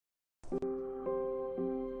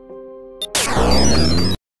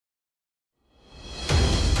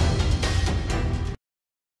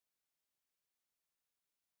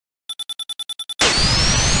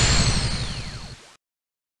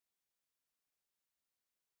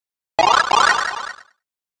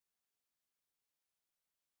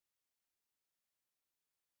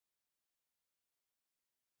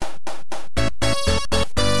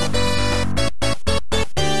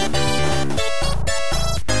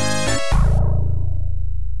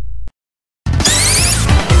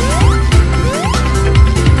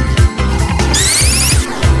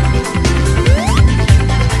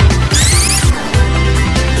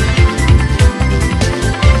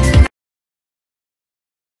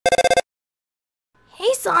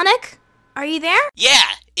Hey, Sonic! Are you there?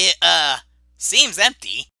 Yeah, it, seems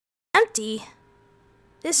empty. Empty?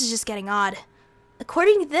 This is just getting odd.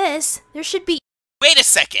 According to this, there should be— Wait a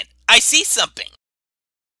second, I see something.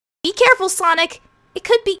 Be careful, Sonic! It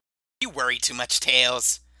could be— You worry too much,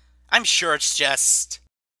 Tails. I'm sure it's just...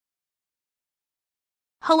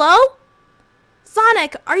 Hello?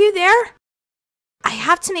 Sonic, are you there? I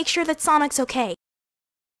have to make sure that Sonic's okay.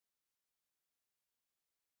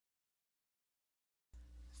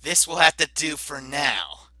 This will have to do for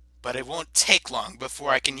now, but it won't take long before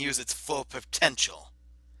I can use its full potential.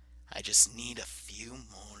 I just need a few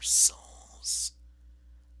more souls.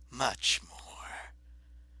 Much more.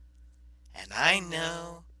 And I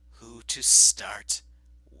know who to start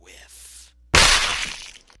with.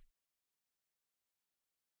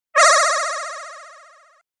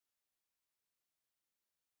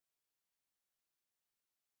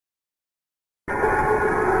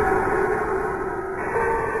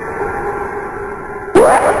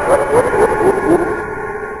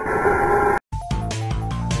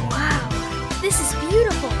 Wow, this is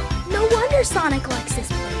beautiful. No wonder Sonic likes this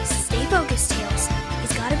place. Stay focused, Tails.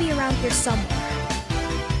 He's gotta be around here somewhere.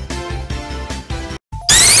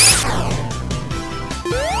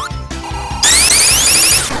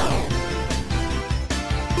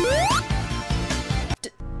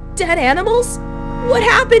 Dead animals? What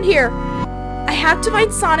happened here? I have to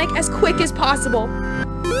find Sonic as quick as possible.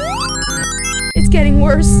 It's getting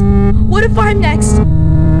worse. What if I'm next?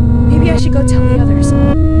 Maybe I should go tell the others.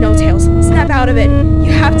 No, Tails, snap out of it.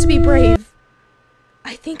 You have to be brave.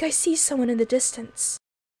 I think I see someone in the distance.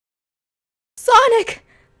 Sonic!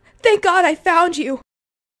 Thank God I found you.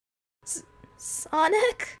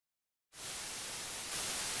 Sonic?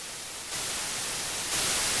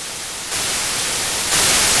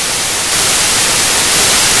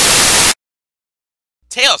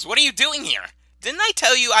 Tails, what are you doing here? Didn't I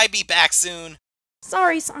tell you I'd be back soon?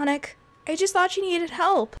 Sorry, Sonic. I just thought you needed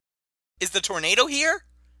help. Is the tornado here?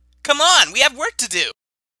 Come on, we have work to do!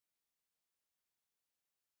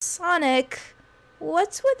 Sonic,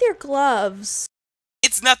 what's with your gloves?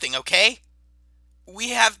 It's nothing, okay? We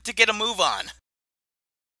have to get a move on.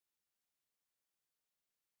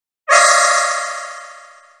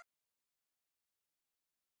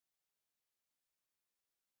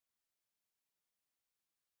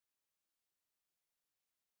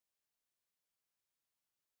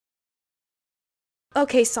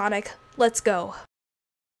 Okay, Sonic, let's go.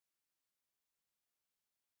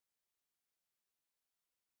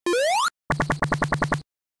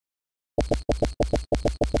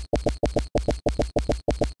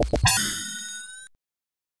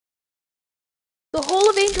 The whole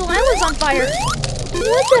of Angel Island's on fire!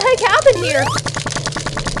 What the heck happened here?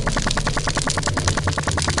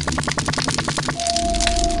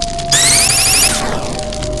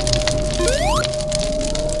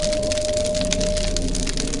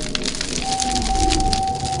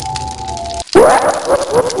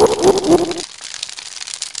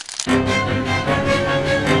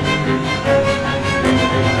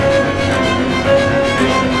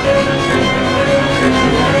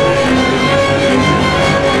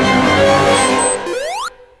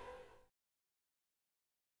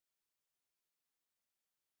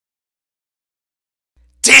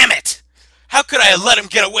 Damn it! How could I have let him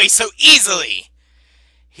get away so easily?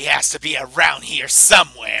 He has to be around here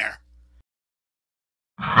somewhere.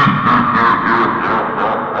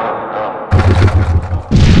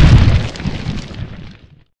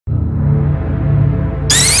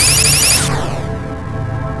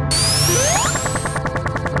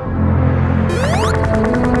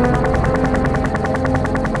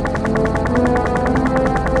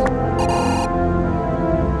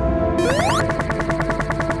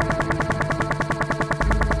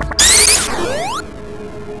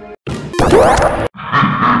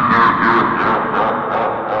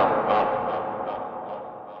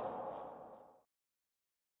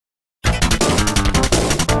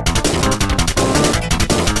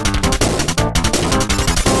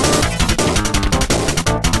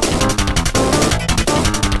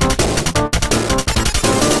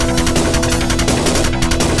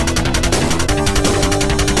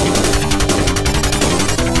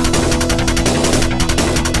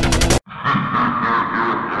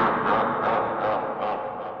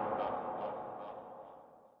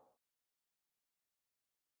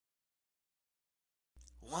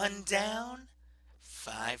 1 down,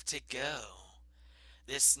 5 to go.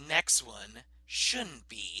 This next one shouldn't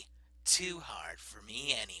be too hard for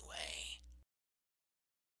me anyway.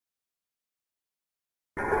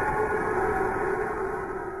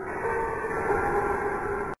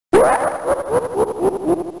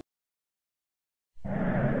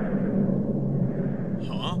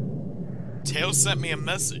 Huh? Tails sent me a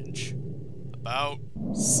message about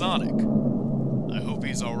Sonic. I hope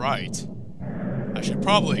he's alright. I should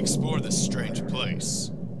probably explore this strange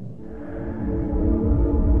place.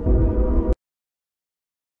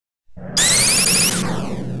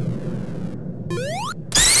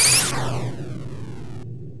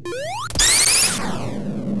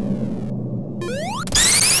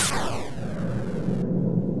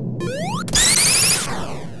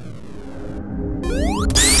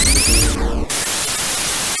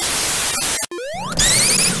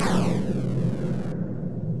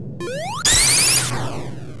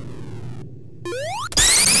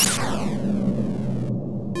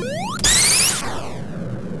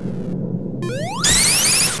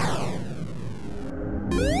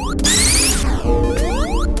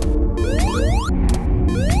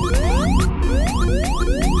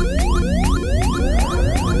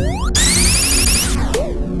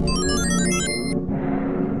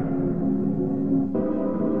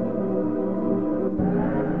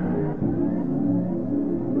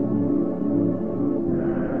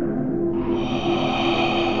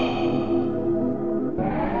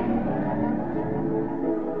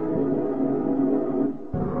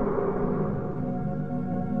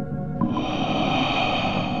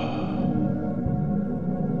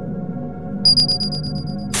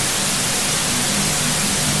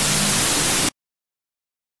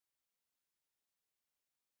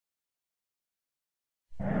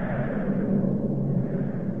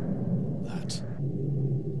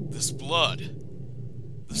 This blood.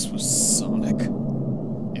 This was Sonic.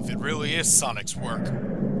 If it really is Sonic's work,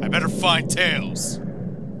 I better find Tails.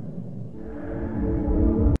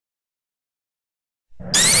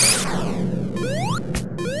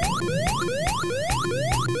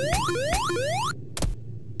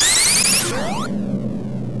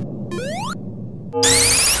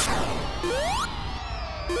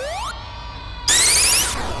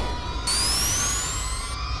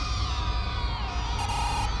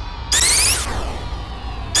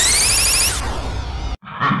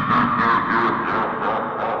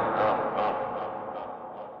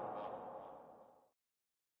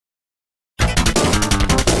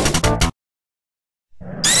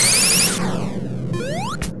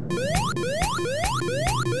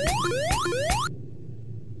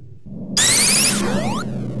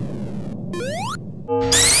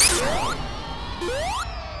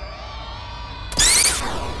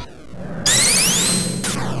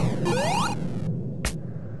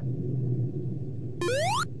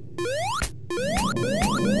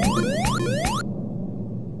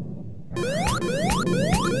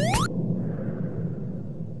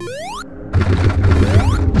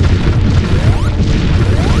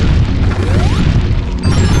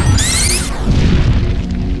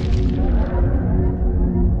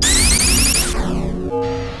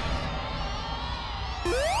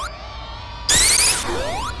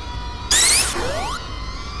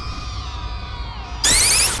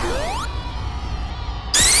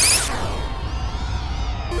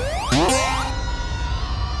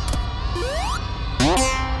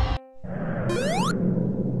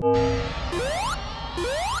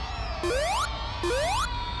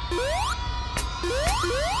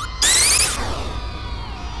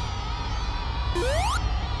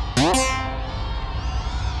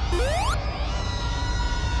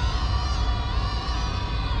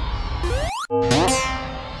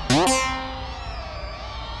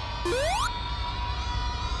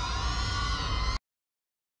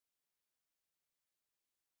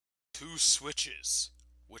 Two switches.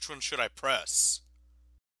 Which one should I press?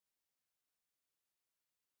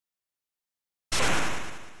 A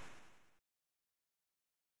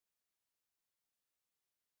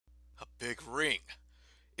big ring.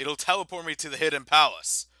 It'll teleport me to the hidden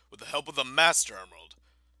palace. With the help of the Master Emerald,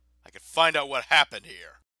 I can find out what happened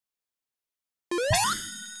here.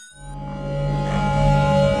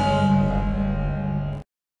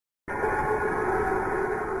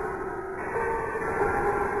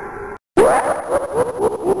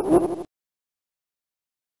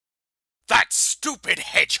 That stupid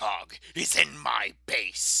hedgehog is in my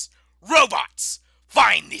base. Robots,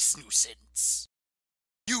 find this nuisance.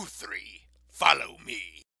 You three, follow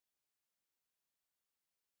me.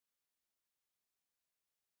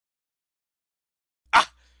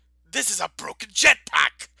 Ah! This is a broken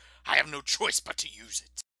jetpack! I have no choice but to use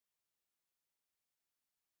it.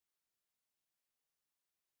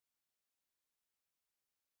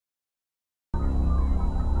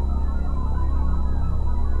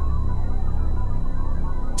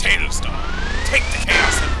 Tailstar, take the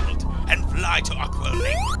Chaos Emerald and fly to Aqua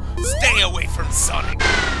Lake. Stay away from Sonic.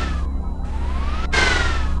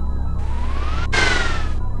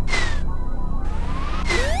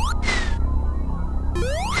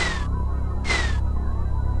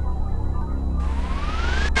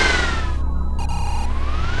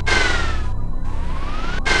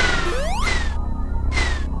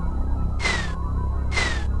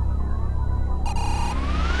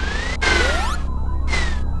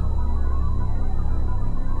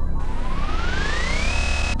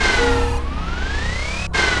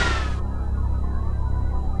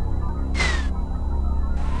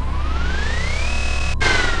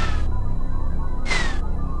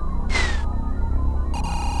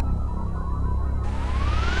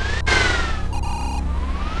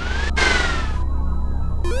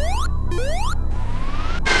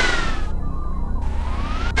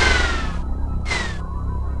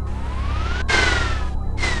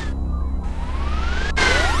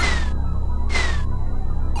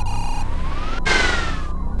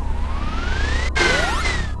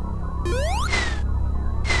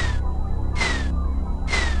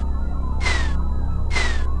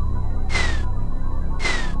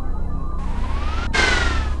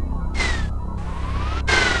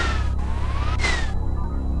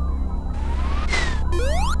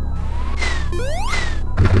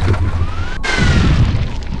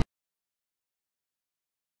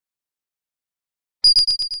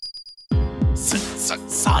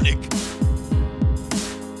 Sonic!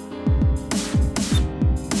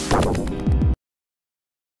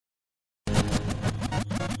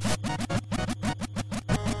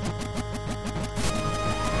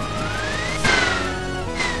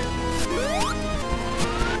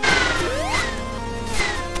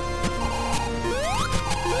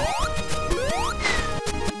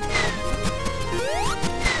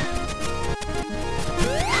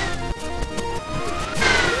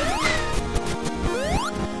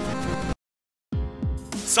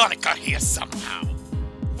 Sonic got here somehow.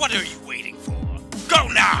 What are you waiting for? Go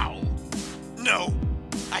now! No,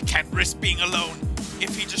 I can't risk being alone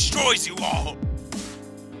if he destroys you all.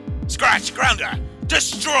 Scratch, Grounder,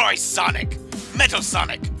 destroy Sonic! Metal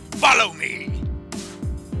Sonic, follow me!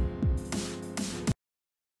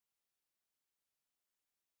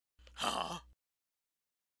 Huh?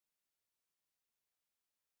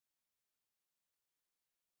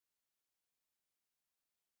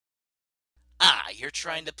 Ah, you're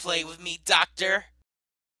trying to play with me, Doctor?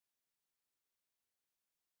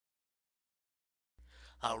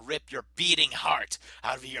 I'll rip your beating heart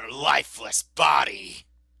out of your lifeless body.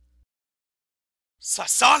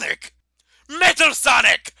 Sonic? Metal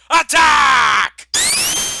Sonic! Attack!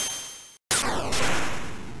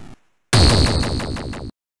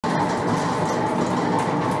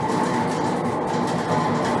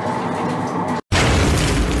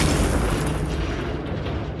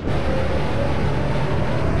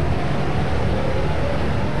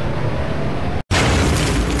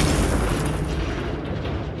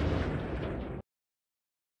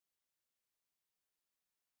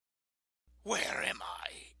 Where am I?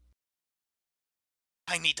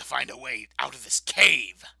 I need to find a way out of this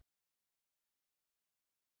cave.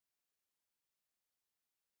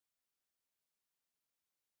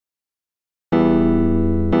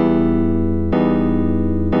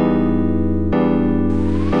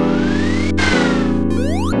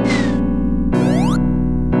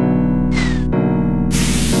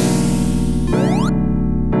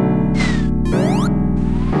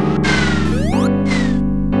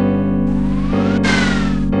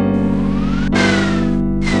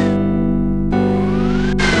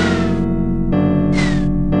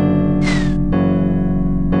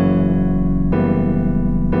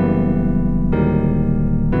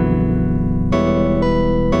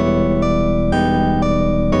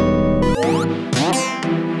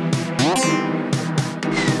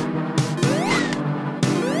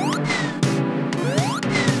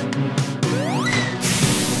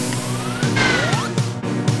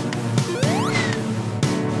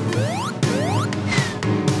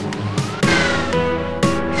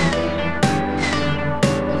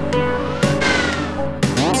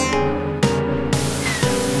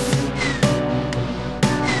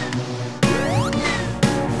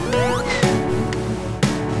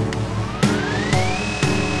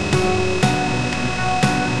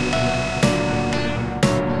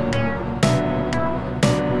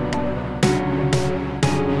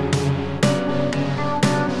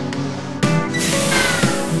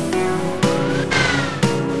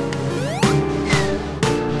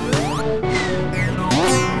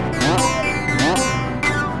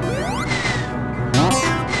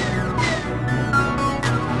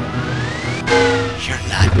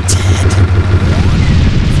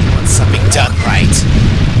 done right,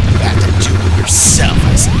 you have to do it yourself,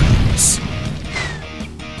 I suppose.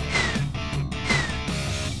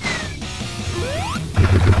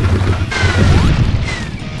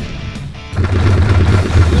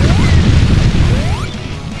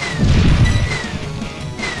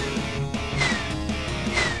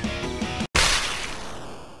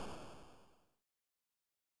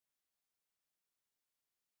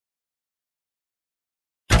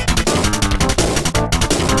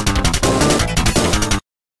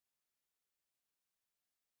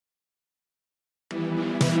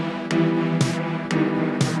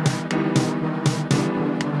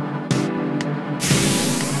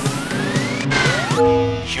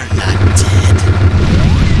 You're not dead.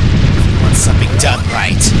 If you want something done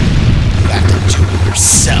right, you have to do it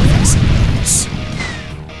yourself, I suppose.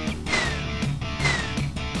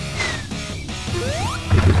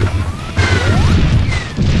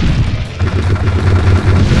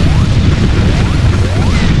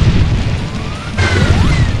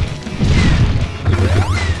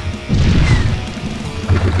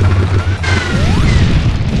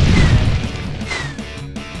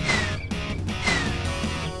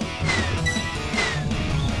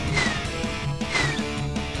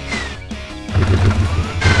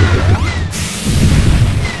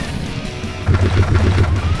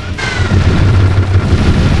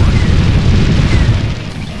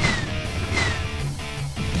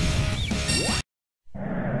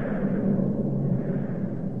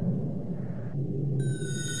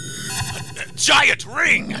 Giant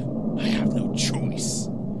ring! I have no choice.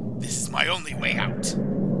 This is my only way out.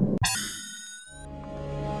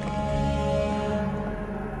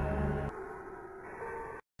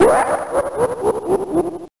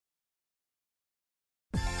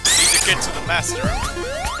 Need to get to the master.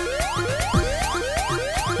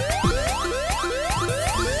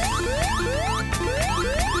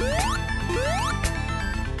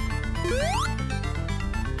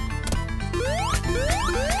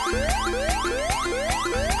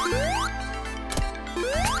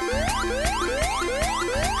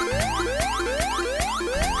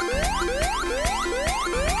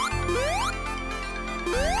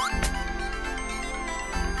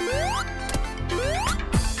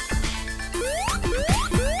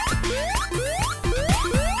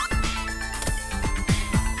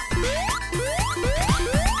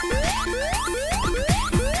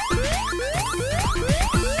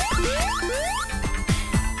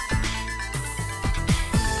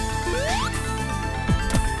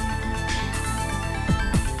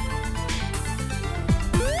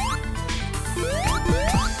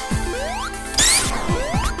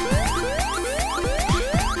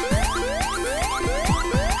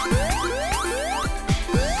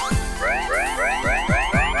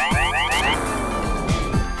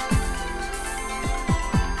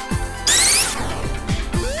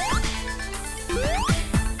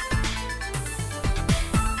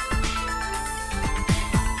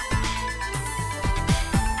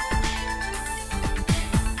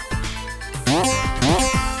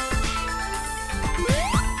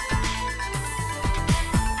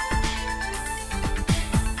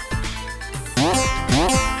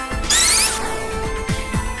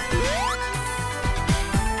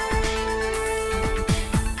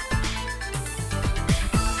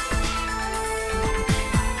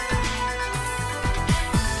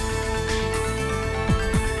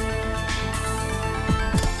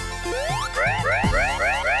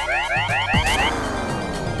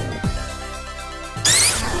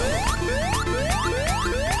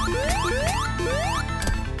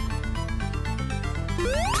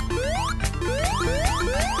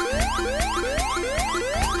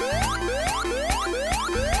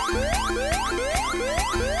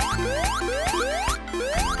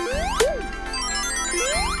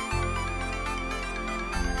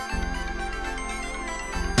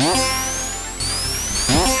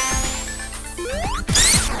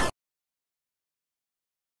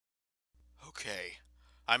 Okay,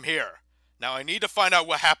 I'm here. Now I need to find out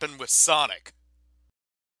what happened with Sonic.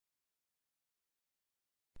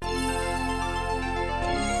 The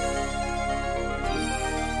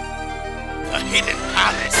hidden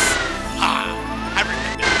palace! Ah, I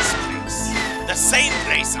remember this place. The same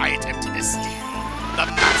place I attempted to steal. The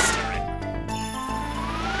master.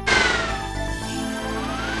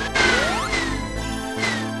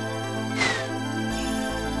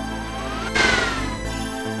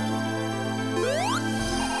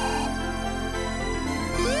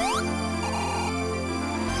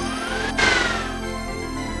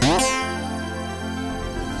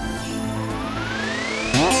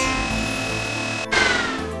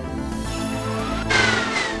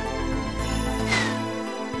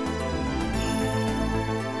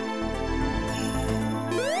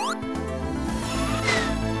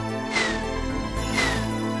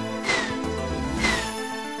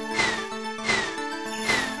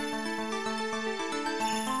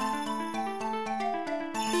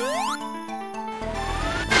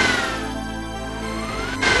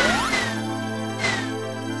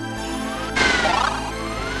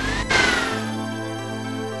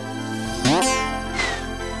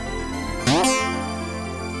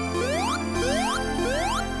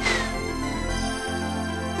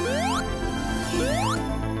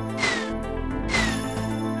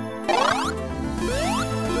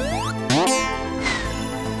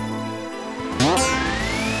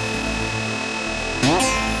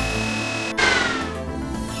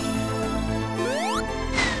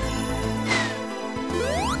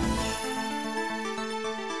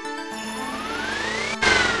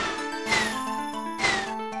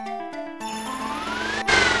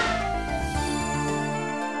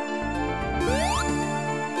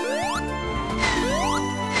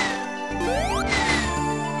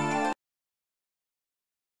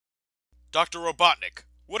 Dr. Robotnik,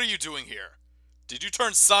 what are you doing here? Did you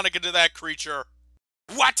turn Sonic into that creature?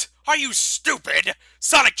 What? Are you stupid?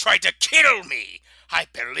 Sonic tried to kill me! I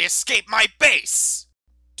barely escaped my base!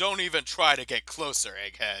 Don't even try to get closer,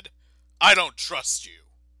 Egghead. I don't trust you.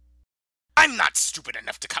 I'm not stupid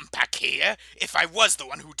enough to come back here. If I was the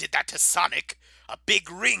one who did that to Sonic, a big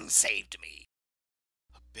ring saved me.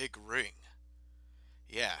 A big ring?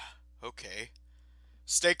 Yeah, okay.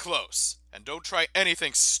 Stay close, and don't try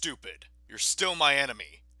anything stupid. You're still my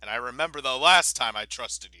enemy, and I remember the last time I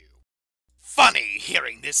trusted you. Funny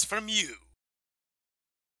hearing this from you.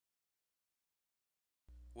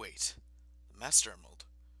 Wait, the Master Emerald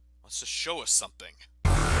wants to show us something.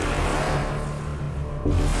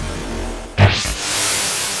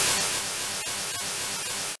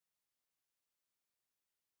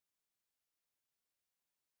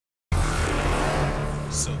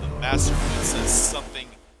 So the Master Emerald says something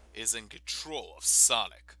is in control of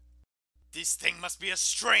Sonic. This thing must be a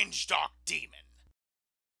strange dark demon.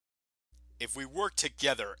 If we work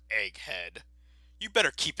together, Egghead, you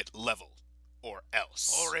better keep it level, or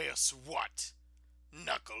else. Or else what?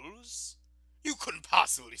 Knuckles? You couldn't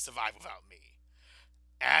possibly survive without me.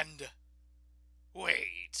 And...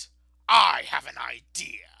 wait, I have an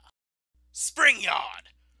idea.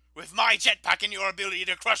 Springyard! With my jetpack and your ability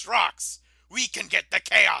to crush rocks, we can get the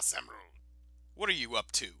Chaos Emerald. What are you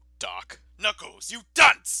up to, Doc? Knuckles, you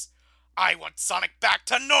dunce! I want Sonic back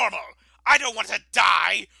to normal! I don't want to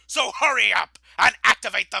die, so hurry up and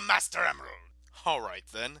activate the Master Emerald! Alright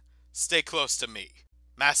then, stay close to me.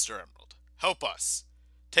 Master Emerald, help us.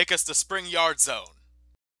 Take us to Spring Yard Zone.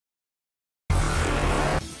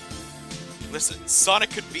 Listen,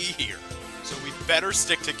 Sonic could be here, so we'd better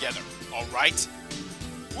stick together, alright?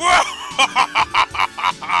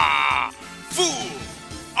 Fool!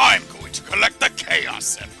 I'm going to collect the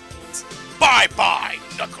Chaos Emeralds! Bye-bye,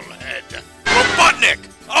 Knucklehead! Robotnik!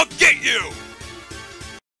 I'll get you!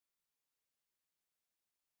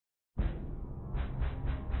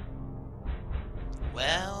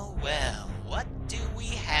 Well, well, what do we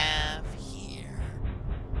have here?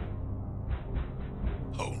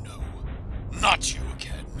 Oh no, not you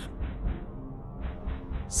again.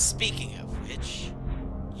 Speaking of which,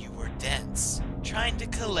 you were dense, trying to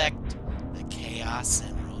collect the Chaos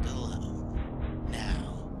Emerald alone.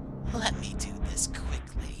 Now, let me do this quickly.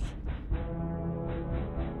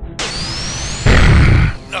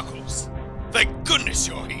 Knuckles, thank goodness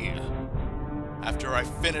you're here. After I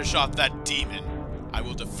finish off that demon, I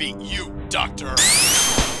will defeat you, Doctor.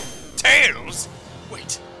 Tails?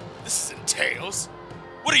 Wait, this isn't Tails.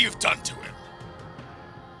 What have you done to him?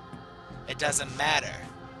 It doesn't matter.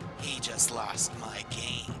 He just lost my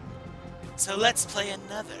game. So let's play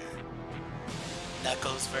another.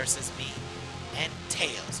 Knuckles versus me, and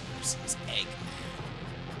Tails versus Eggman.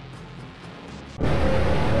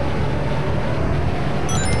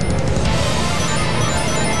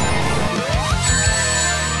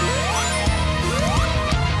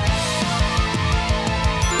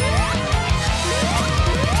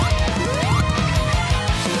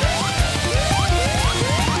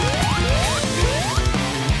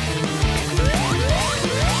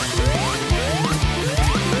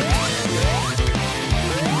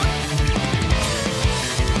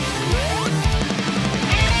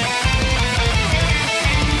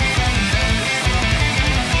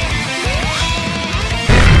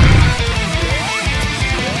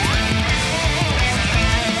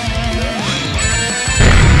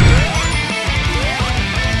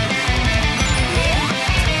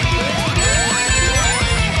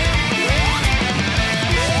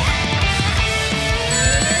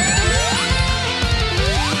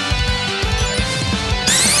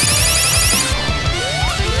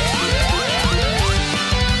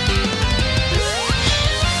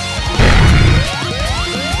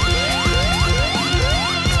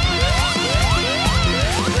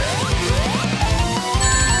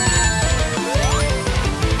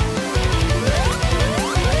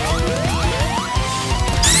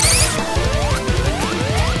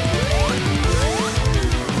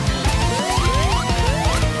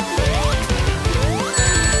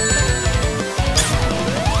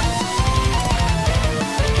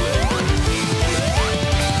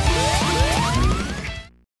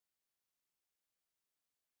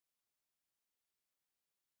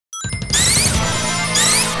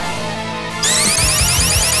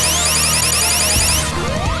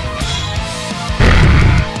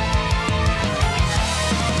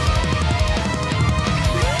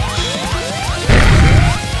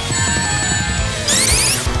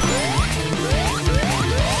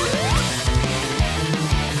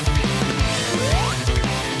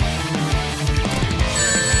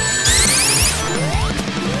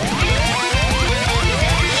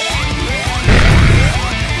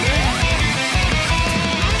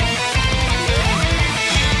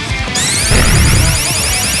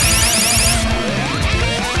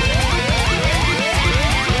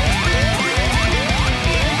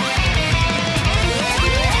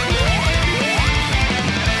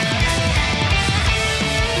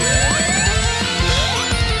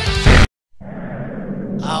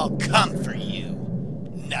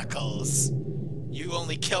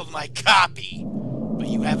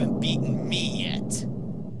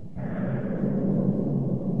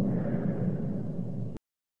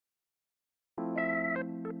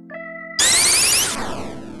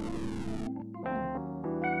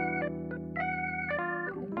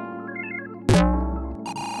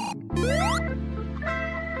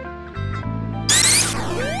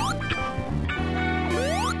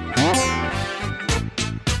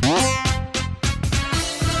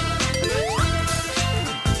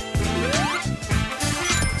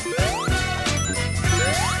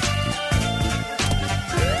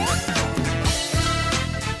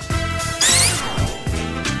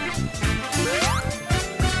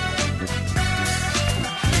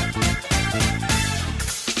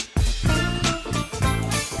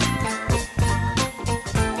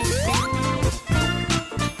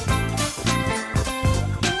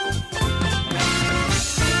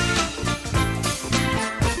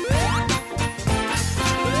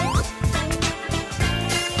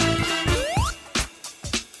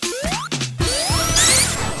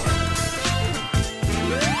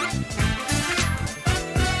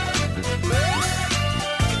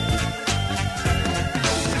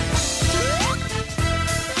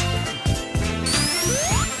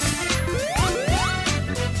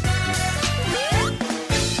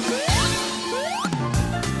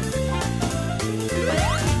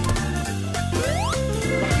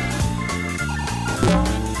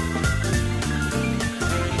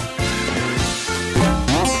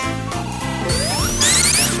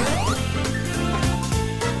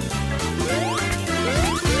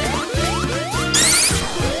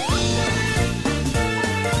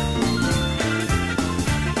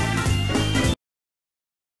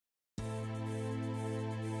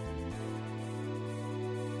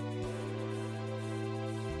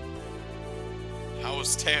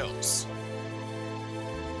 those tails.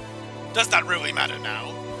 Does that really matter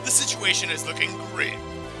now? The situation is looking grim,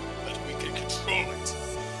 but we can control it.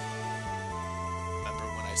 Remember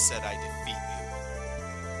when I said I'd defeat you?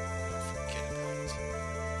 Don't forget about it.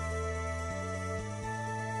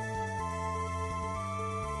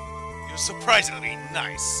 You're surprisingly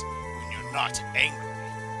nice when you're not angry.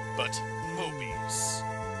 But, Mobius,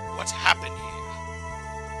 what happened here?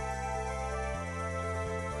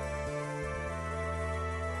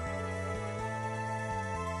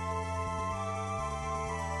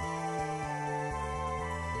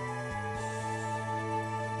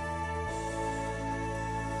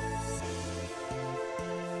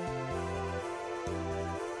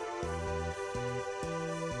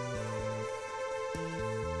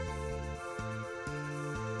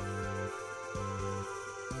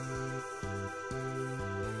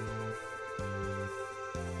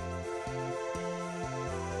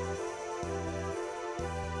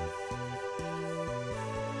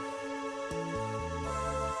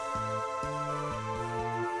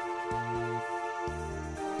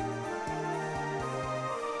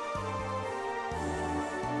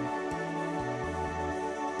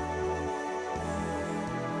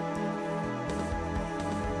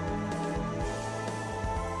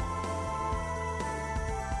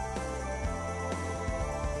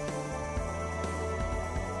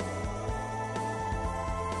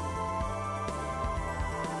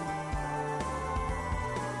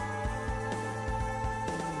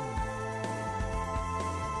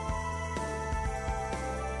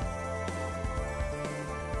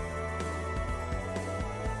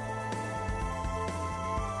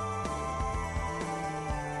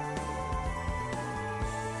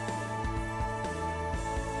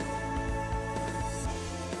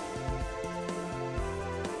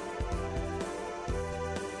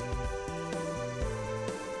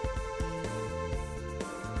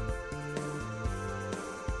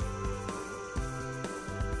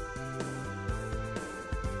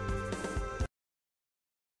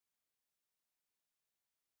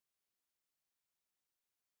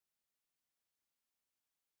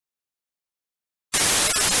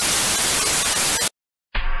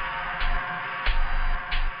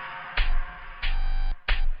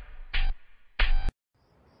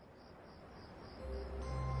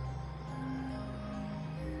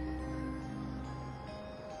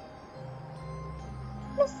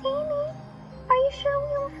 Miss Amy, are you sure we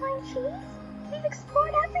will find cheese? We've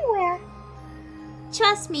explored everywhere.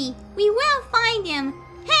 Trust me, we will find him.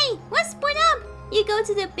 Hey, let's split up. You go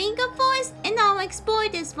to the bingo forest and I'll explore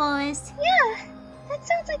this forest. Yeah, that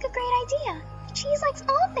sounds like a great idea. Cheese likes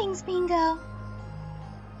all things bingo.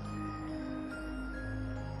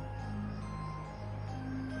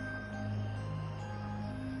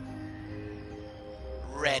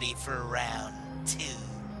 Ready for round 2.